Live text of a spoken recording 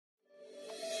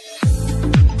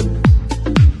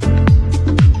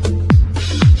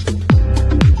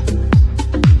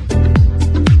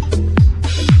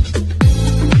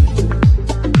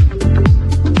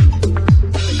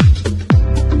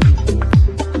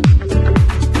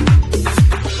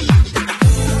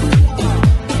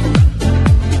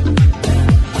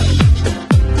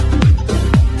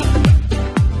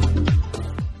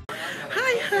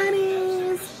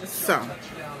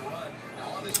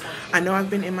I've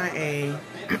been MIA.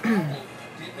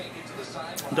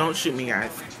 Don't shoot me, guys.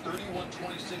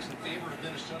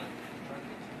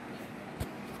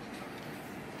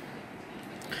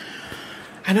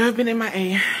 I know I've been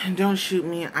MIA. Don't shoot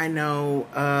me. I know.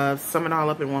 Sum it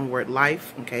all up in one word: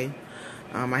 life. Okay.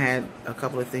 I had a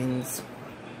couple of things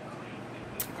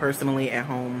personally at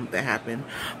home that happened,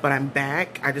 but I'm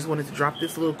back. I just wanted to drop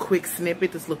this little quick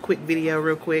snippet, this little quick video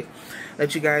real quick,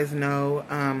 let you guys know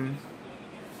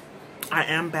I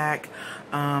am back.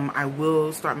 I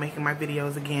will start making my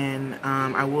videos again.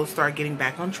 I will start getting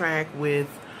back on track with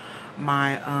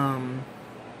my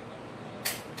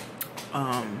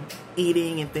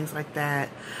eating and things like that.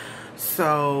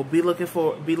 So be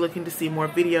looking to see more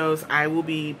videos. I will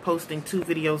be posting 2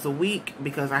 videos a week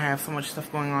because I have so much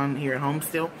stuff going on here at home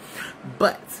still.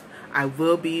 But I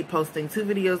will be posting 2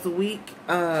 videos a week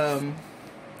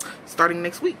starting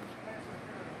next week.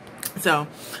 So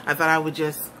I thought I would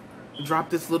just drop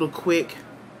this little quick,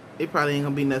 it probably ain't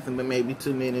gonna be nothing but maybe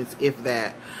 2 minutes, if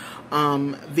that,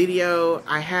 video.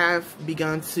 I have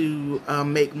begun to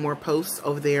make more posts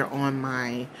over there on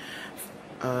my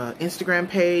Instagram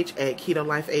page at Keto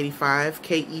Life 85,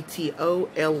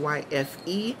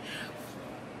 KETOLYFE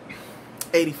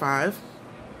 85.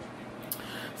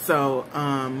 So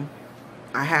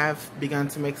I have begun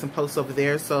to make some posts over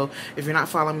there. So if you're not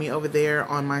following me over there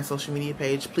on my social media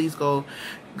page, please go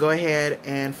ahead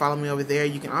and follow me over there.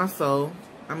 You can also,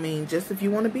 I mean, just if you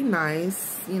want to be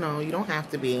nice, you know, you don't have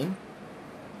to be,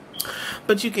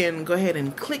 but you can go ahead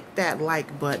and click that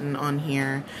like button on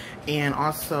here and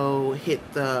also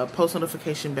hit the post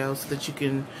notification bell so that you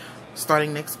can,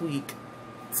 starting next week,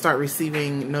 start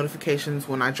receiving notifications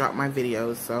when I drop my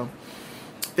videos. So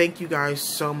thank you guys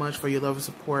so much for your love and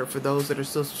support. For those that are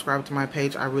still subscribed to my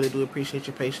page, I really do appreciate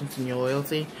your patience and your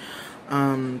loyalty.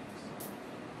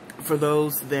 For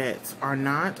those that are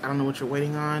not, I don't know what you're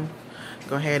waiting on.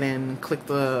 Go ahead and click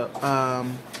the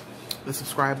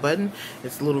subscribe button.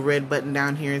 It's a little red button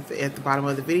down here at the bottom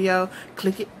of the video.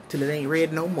 Click it till it ain't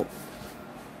red no more.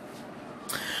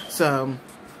 So,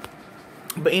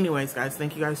 but anyways, guys,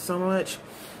 thank you guys so much.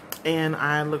 And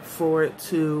I look forward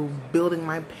to building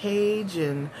my page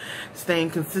and staying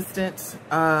consistent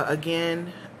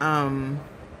again, and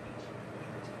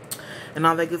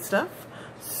all that good stuff.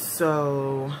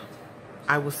 So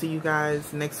I will see you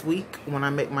guys next week when I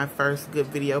make my first good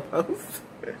video post.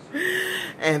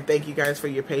 And thank you guys for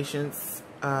your patience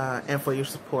and for your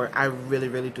support. I really,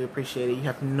 really do appreciate it. You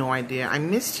have no idea. I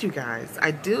missed you guys. I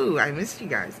do. I missed you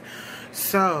guys.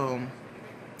 So,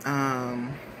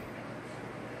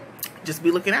 just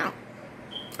be looking out.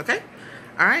 Okay?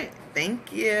 All right.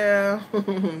 Thank you.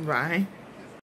 Bye.